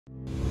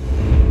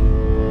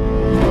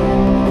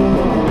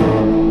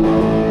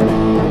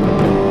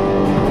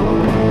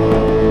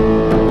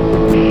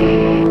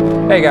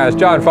Hey guys,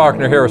 John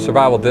Faulkner here with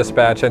Survival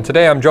Dispatch, and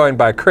today I'm joined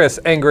by Chris,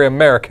 Angry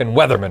American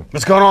Weatherman.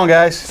 What's going on,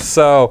 guys?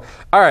 So,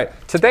 alright,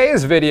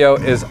 today's video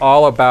is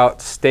all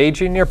about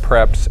staging your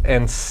preps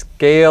and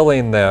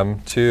scaling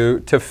them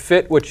to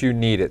fit what you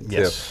need it to.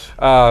 Yes.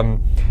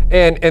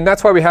 And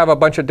that's why we have a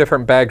bunch of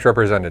different bags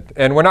represented.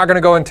 And we're not going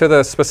to go into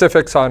the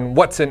specifics on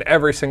what's in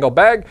every single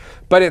bag,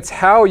 but it's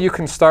how you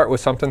can start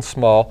with something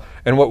small.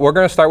 And what we're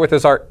going to start with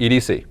is our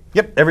EDC.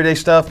 Yep, everyday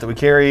stuff that we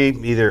carry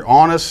either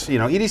on us. You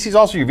know, EDC is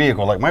also your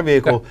vehicle. Like my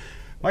vehicle,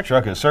 my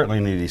truck is certainly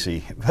an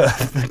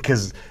EDC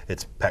because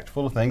it's packed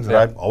full of things that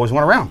I always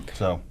want around.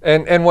 So.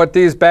 And what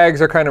these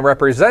bags are kind of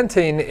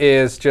representing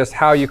is just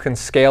how you can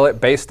scale it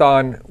based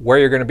on where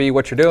you're going to be,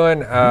 what you're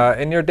doing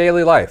in your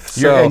daily life.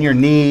 So, and your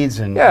needs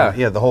and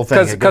the whole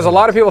thing. Because a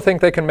lot of people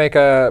think they can make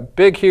a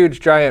big, huge,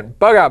 giant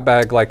bug out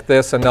bag like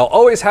this and they'll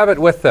always have it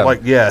with them.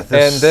 Like,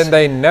 and then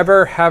they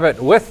never have it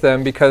with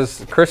them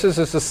because Chris's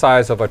is the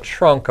size of a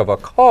trunk of a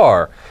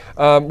car.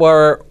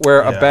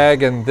 Where a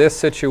bag in this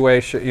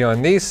situation, you know,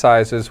 in these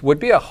sizes, would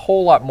be a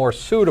whole lot more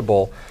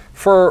suitable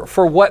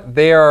for what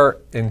they are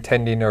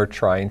intending or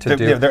trying to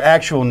do. Their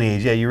actual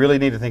needs. Yeah, you really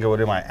need to think of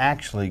what am I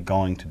actually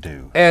going to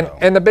do.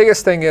 And the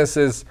biggest thing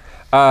is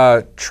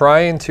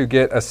trying to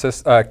get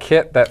a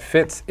kit that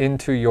fits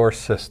into your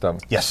system.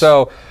 Yes.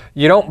 So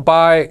you don't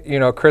buy, you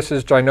know,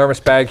 Chris's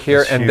ginormous bag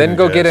here and then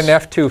go get an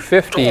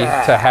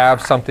F-250 to have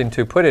something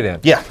to put it in.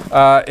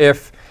 Yeah.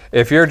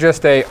 If you're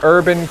just a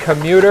urban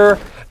commuter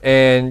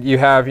and you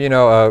have, you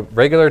know, a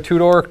regular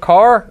two-door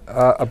car,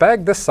 a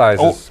bag this size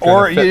is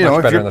or fit you know,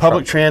 much if you're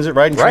public trunk. transit,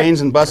 riding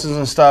trains and buses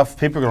and stuff,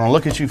 people are going to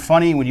look at you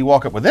funny when you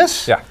walk up with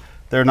this. Yeah.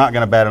 They're not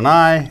going to bat an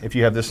eye if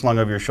you have this slung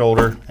over your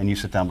shoulder and you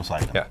sit down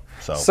beside them.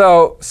 Yeah.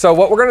 So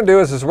what we're going to do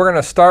is we're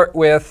going to start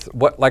with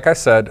what, like I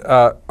said,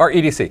 our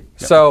EDC. Yep.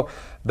 So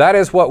that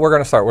is what we're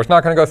going to start. We're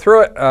not going to go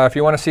through it. If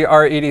you want to see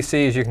our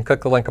EDCs, you can click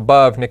the link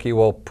above. Nikki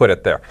will put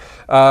it there.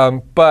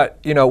 But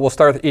you know, we'll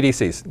start with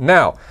EDCs.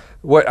 Now,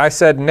 what I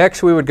said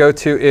next we would go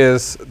to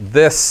is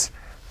this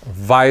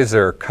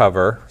visor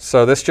cover.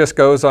 So this just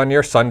goes on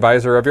your sun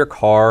visor of your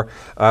car.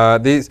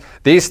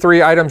 These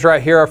three items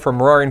right here are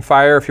from Roaring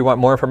Fire. If you want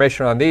more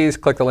information on these,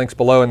 click the links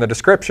below in the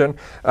description.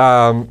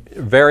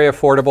 Very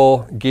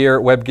affordable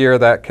gear, web gear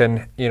that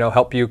can, you know,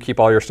 help you keep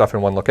all your stuff in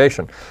one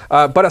location.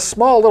 But a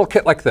small little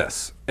kit like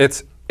this,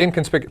 it's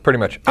inconspicuous, pretty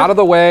much out of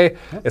the way.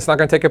 It's not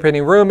going to take up any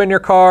room in your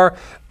car,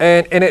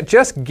 and it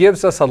just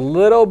gives us a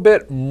little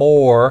bit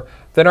more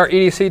than our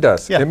EDC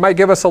does. It might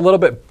give us a little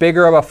bit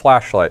bigger of a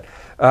flashlight.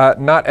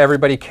 Not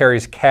everybody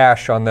carries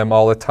cash on them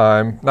all the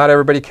time. Not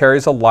everybody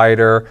carries a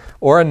lighter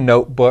or a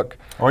notebook.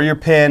 Or your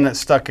pen that's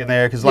stuck in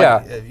there. Because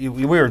like,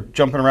 we were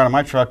jumping around in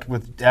my truck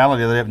with Alan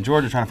the other day up in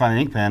Georgia trying to find an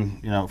ink pen,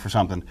 you know, for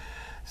something.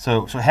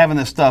 So having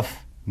this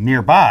stuff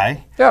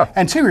nearby.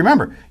 And two,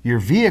 remember, your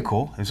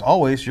vehicle is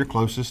always your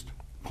closest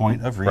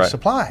point of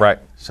resupply. Right.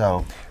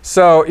 So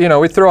you know,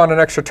 we threw on an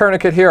extra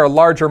tourniquet here, a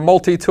larger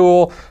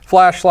multi-tool,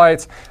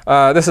 flashlights.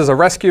 This is a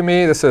Rescue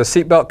Me. This is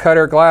a seatbelt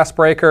cutter, glass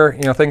breaker.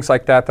 You know, things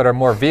like that are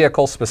more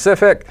vehicle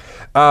specific.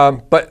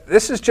 But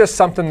this is just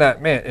something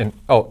that, man,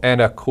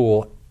 and a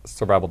cool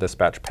Survival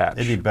Dispatch patch.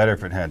 It'd be better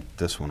if it had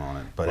this one on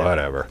it, but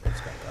whatever.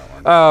 It's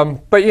got that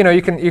one. But you know,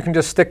 you can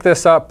just stick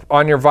this up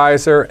on your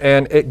visor,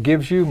 and it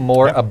gives you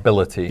more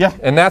ability.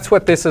 And that's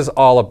what this is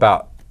all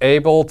about.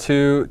 Able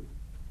to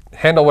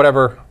handle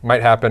whatever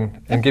might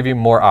happen and give you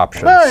more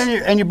options.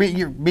 Well, and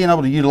you're being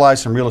able to utilize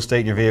some real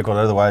estate in your vehicle that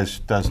otherwise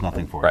does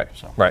nothing for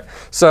you.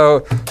 So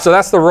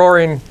that's the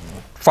Roaring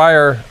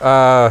Fire.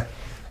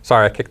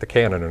 Sorry, I kicked the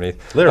can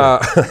underneath.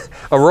 Literally.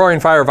 A Roaring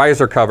Fire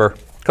visor cover.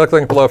 Click the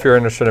link below if you're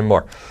interested in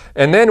more.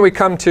 And then we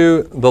come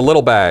to the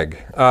little bag.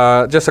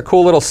 Just a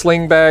cool little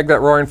sling bag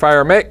that Roaring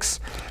Fire makes.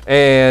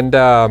 And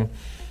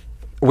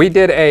we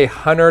did a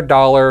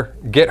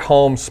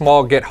 $100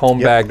 small get home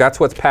bag. That's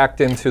what's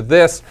packed into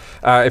this.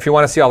 If you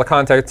want to see all the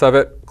contents of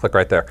it, click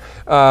right there.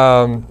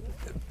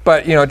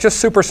 But you know, just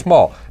super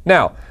small.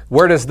 Now,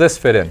 where does this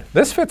fit in?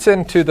 This fits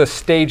into the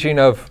staging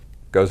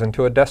goes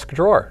into a desk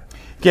drawer.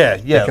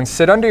 It can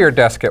sit under your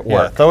desk at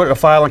work. Throw it in a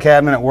filing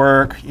cabinet at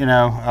work, you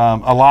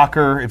know, a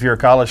locker if you're a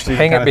college student.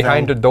 Hang it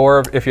behind a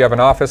door if you have an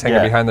office, hang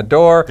it behind the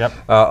door.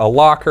 A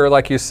locker,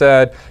 like you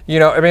said. You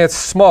know, I mean, it's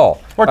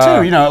small. Or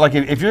two, you know, like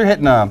if you're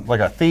hitting like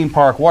a theme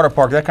park, water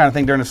park, that kind of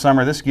thing during the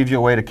summer, this gives you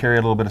a way to carry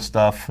a little bit of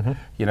stuff,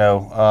 you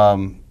know,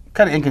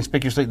 kind of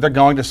inconspicuously. They're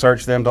going to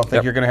search them. Don't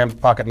think you're going to have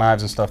pocket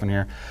knives and stuff in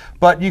here.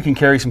 But you can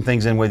carry some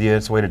things in with you.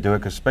 It's a way to do it,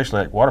 because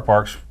especially like water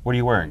parks, what are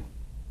you wearing?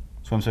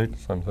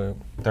 Swimsuit.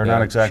 They're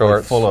not exactly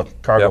shorts. Full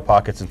of cargo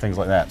pockets and things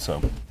like that.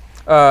 So,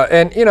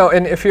 and you know,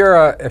 and if you're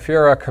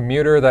a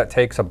commuter that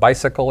takes a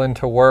bicycle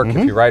into work,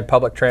 if you ride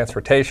public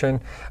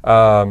transportation,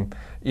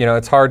 you know,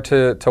 it's hard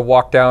to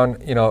walk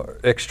down, you know,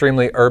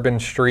 extremely urban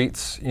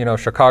streets, you know,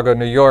 Chicago,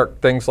 New York,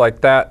 things like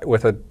that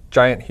with a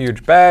giant,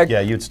 huge bag.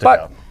 Yeah, you'd stick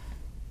out.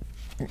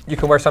 You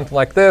can wear something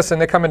like this,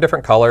 and they come in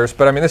different colors.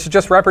 But I mean, this is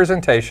just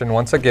representation,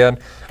 once again,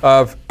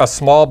 of a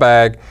small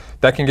bag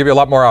that can give you a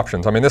lot more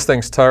options. I mean, this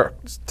thing's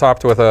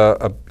topped with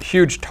a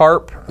huge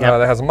tarp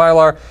that has a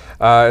Mylar.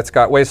 It's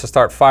got ways to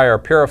start fire,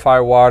 purify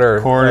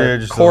water,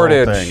 cordage, the whole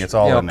thing. It's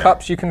all in there.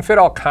 Cups. You can fit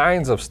all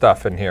kinds of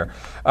stuff in here,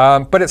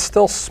 but it's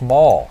still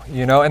small,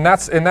 and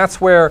that's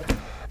where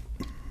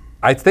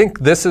I think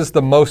this is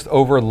the most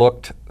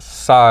overlooked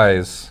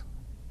size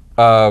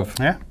of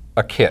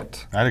a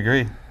kit. I'd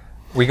agree.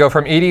 We go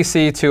from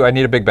EDC to I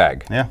need a big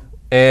bag. Yeah.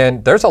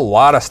 And there's a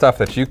lot of stuff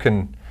that you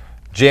can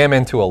jam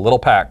into a little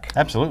pack.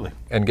 Absolutely.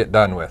 And get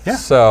done with. Yeah.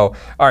 So,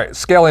 all right,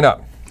 scaling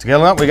up.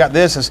 Scaling up, we got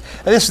this.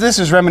 This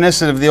is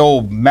reminiscent of the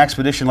old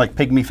Maxpedition, like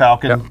Pygmy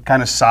Falcon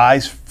kind of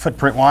size,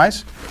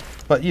 footprint-wise.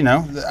 But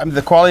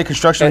the quality of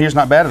construction here is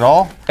not bad at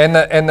all. And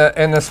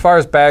as far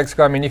as bags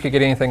go, I mean, you could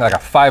get anything like a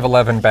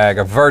 511 bag,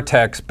 a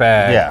Vertex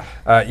bag,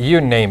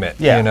 you name it.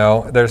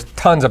 Yeah. There's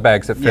tons of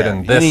bags that fit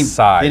in this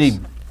size. Any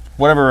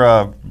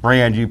whatever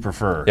brand you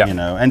prefer.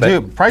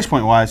 And price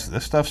point wise,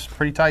 this stuff's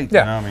pretty tight.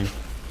 Yeah. I mean,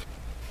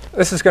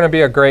 this is going to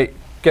be a great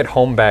get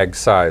home bag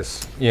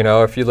size.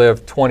 If you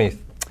live 20,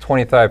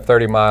 25,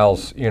 30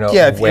 miles,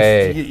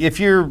 away. If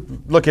you're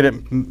looking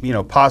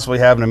at possibly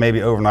having to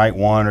maybe overnight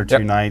 1 or 2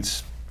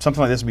 nights.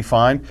 Something like this would be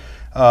fine.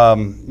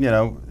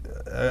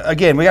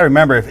 Again, we got to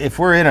remember if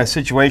we're in a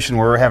situation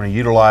where we're having to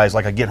utilize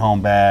like a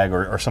get-home bag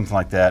or something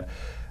like that,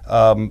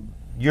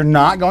 you're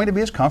not going to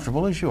be as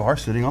comfortable as you are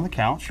sitting on the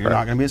couch. You're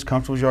not going to be as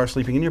comfortable as you are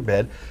sleeping in your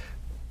bed.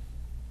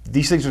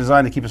 These things are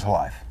designed to keep us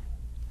alive.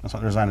 That's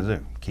what they're designed to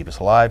do. Keep us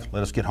alive,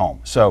 let us get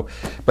home. So,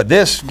 but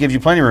this gives you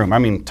plenty of room. I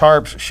mean,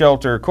 tarps,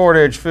 shelter,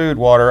 cordage, food,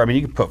 water. I mean,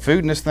 you can put food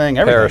in this thing,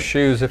 everything. Pair of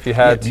shoes if you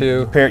had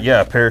to.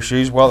 A pair of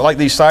shoes. Well, like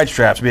these side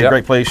straps would be a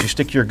great place. You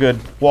stick your good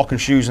walking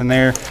shoes in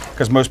there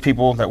because most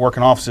people that work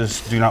in offices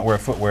do not wear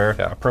footwear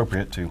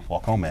appropriate to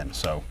walk home in.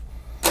 So,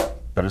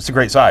 but it's a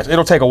great size.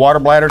 It'll take a water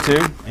bladder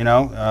too,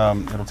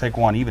 it'll take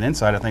one even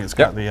inside. I think it's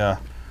got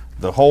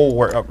the hole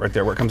right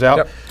there where it comes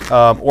out,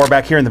 or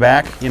back here in the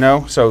back,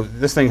 so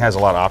this thing has a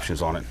lot of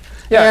options on it.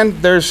 Yeah. And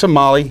there's some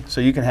Molle,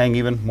 so you can hang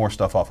even more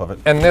stuff off of it.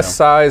 And this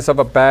size of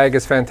a bag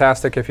is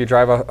fantastic if you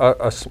drive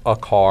a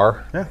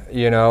car,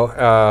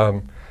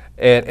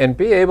 and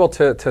be able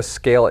to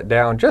scale it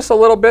down just a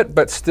little bit,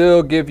 but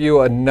still give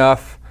you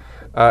enough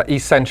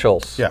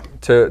essentials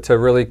to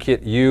really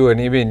get you and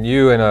even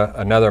you and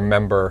another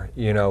member,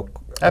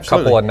 a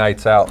couple of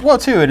nights out. Well,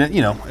 too,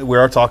 and we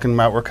are talking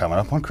about we're coming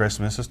up on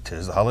Christmas.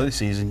 Tis the holiday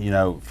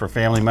season. For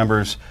family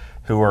members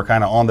who are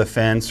kind of on the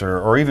fence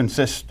or even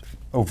just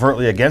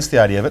overtly against the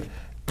idea of it,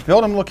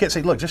 build them a little kit.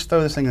 Say, look, just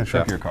throw this thing in the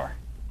trunk of your car,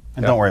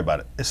 and don't worry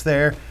about it. It's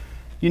there.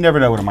 You never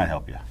know when it might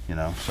help you.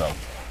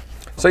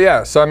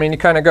 So I mean, you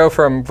kind of go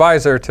from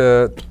Visor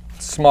to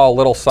small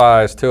little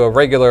size to a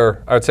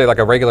regular. I would say like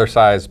a regular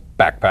size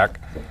backpack.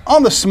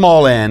 On the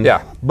small end,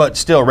 but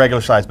still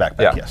regular size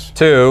backpack. Yes.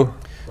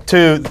 To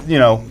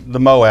the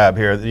Moab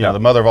here, the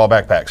mother of all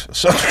backpacks.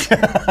 So,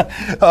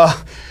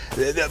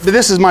 but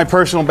this is my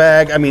personal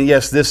bag. I mean,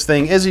 yes, this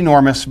thing is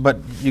enormous, but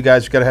you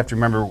guys got to have to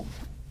remember,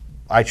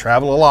 I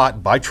travel a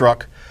lot by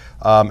truck,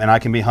 and I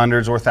can be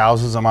hundreds or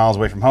thousands of miles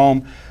away from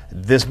home.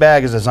 This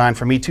bag is designed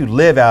for me to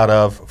live out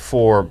of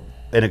for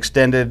an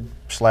extended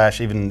 /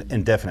 even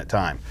indefinite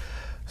time.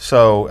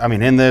 So, I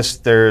mean, in this,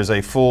 there's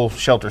a full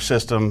shelter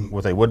system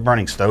with a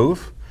wood-burning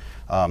stove,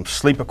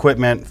 sleep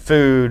equipment,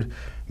 food,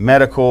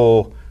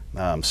 medical,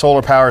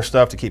 solar power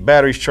stuff to keep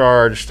batteries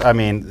charged. I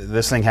mean,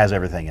 this thing has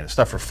everything in it.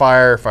 Stuff for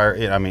fire.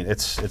 I mean,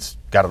 it's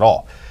got it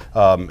all.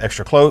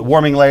 Extra clothes,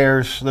 warming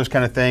layers, those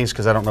kind of things,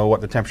 because I don't know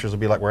what the temperatures will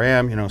be like where I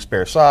am.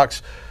 Spare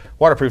socks,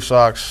 waterproof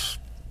socks,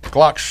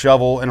 Glock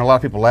shovel, and a lot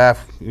of people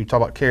laugh. You talk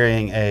about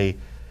carrying a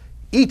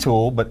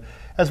e-tool, but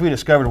as we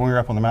discovered when we were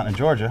up on the mountain in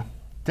Georgia,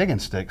 digging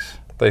sticks.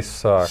 They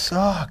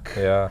suck.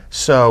 Yeah.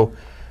 So,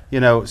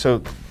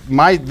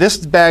 this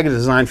bag is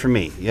designed for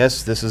me.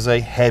 Yes, this is a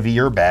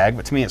heavier bag,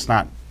 but to me, it's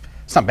not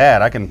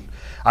bad.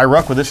 I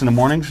ruck with this in the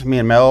mornings. Me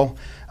and Mel,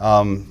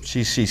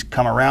 she's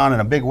come around in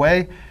a big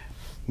way.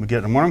 We get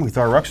in the morning, we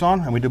throw our rucks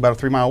on, and we do about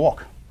a 3-mile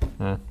walk,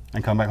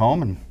 and come back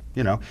home, and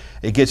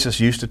it gets us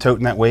used to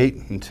toting that weight,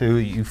 and two,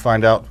 you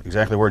find out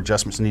exactly where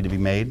adjustments need to be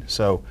made.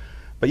 So,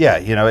 but yeah,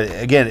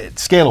 again,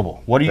 it's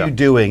scalable. What are you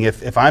doing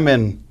if I'm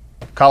in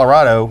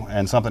Colorado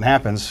and something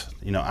happens?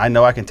 I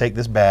know I can take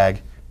this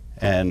bag,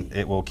 and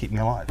it will keep me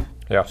alive.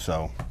 Yeah.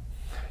 So.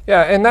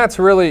 Yeah, and that's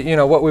really,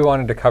 what we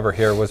wanted to cover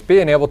here was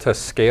being able to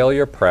scale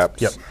your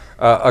preps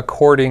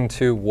according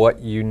to what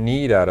you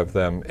need out of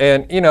them.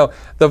 And,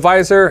 the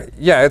Visor,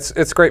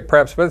 it's great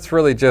preps, but it's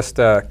really just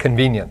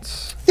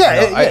convenience.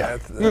 Yeah,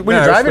 when you're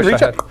driving,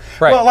 reach up.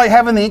 Right. Well, like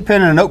having the ink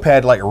pen and a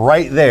notepad like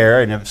right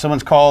there, and if someone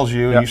calls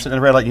you and you're sitting in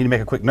the red light, you need to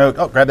make a quick note.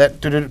 Oh, grab that,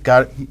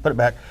 got it, put it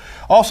back.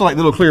 Also, like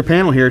the little clear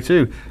panel here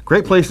too.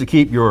 Great place to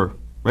keep your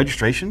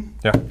registration,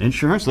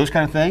 insurance, those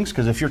kind of things,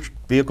 because if your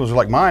vehicles are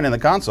like mine in the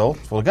console,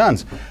 it's full of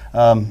guns.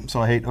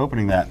 So I hate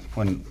opening that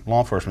when law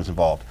enforcement's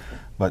involved.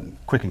 But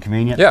quick and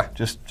convenient. Yeah.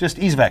 Just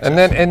ease of access.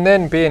 And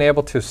then being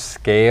able to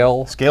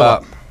scale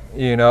up.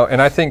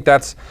 And I think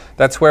that's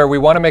where we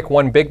want to make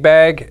one big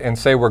bag and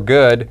say we're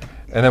good,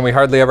 and then we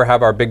hardly ever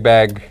have our big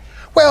bag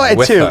Well, and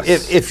with too,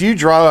 us. if you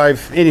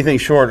drive anything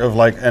short of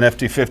like an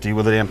F-250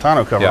 with a damn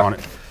tonneau cover Yeah. on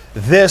it,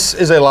 this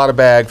is a lot of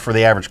bag for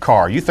the average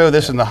car. You throw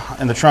this in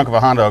the trunk of a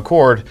Honda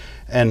Accord,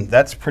 and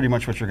that's pretty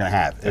much what you're going to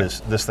have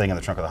is this thing in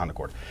the trunk of the Honda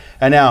Accord.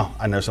 And now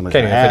I know somebody's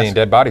Can't going to even ask. fit any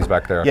dead bodies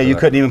back there. Yeah, you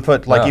couldn't even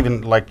put like No.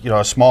 even like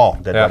a small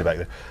dead body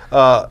back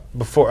there.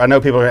 Before I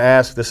know people are going to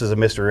ask. This is a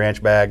Mystery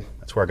Ranch bag.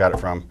 That's where I got it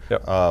from.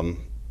 Yep.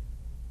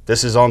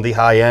 This is on the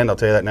high end. I'll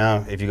tell you that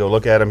now. If you go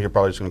look at them, you're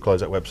probably just going to close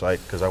that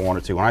website because I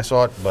wanted to when I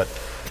saw it, but.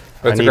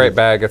 It's a great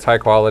bag. It's high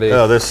quality.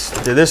 Oh,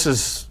 this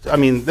is. I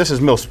mean, this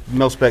is mil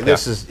spec.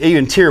 This is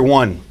even tier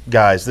 1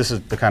 guys. This is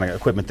the kind of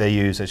equipment they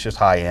use. It's just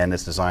high end.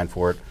 It's designed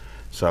for it.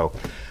 So,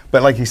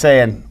 but like he's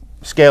saying,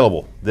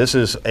 scalable. This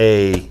is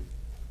a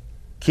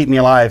keep me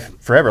alive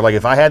forever. Like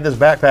if I had this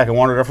backpack and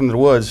wandered up into the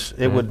woods,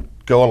 it would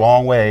go a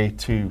long way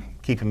to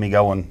keeping me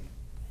going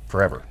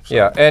forever. So.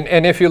 Yeah,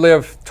 and if you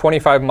live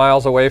 25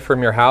 miles away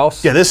from your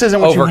house, Yeah, this isn't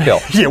what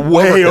overkill. you. Yeah,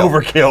 way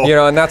overkill. You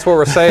know, and that's what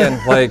we're saying.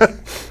 Like,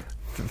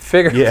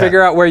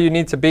 figure out where you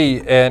need to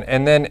be,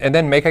 and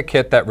then make a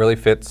kit that really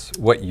fits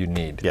what you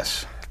need.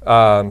 Yes.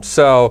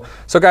 So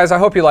guys, I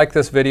hope you like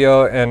this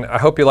video, and I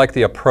hope you like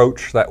the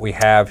approach that we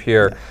have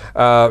here.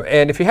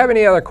 And if you have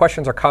any other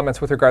questions or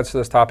comments with regards to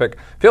this topic,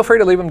 feel free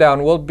to leave them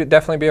down. We'll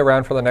definitely be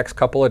around for the next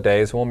couple of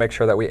days, and we'll make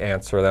sure that we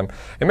answer them.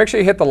 And make sure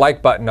you hit the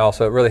like button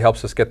also. It really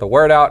helps us get the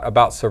word out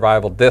about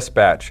Survival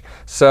Dispatch.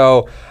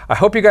 So I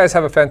hope you guys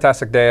have a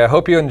fantastic day. I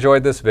hope you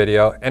enjoyed this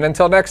video. And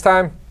until next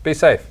time, be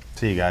safe.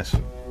 See you guys.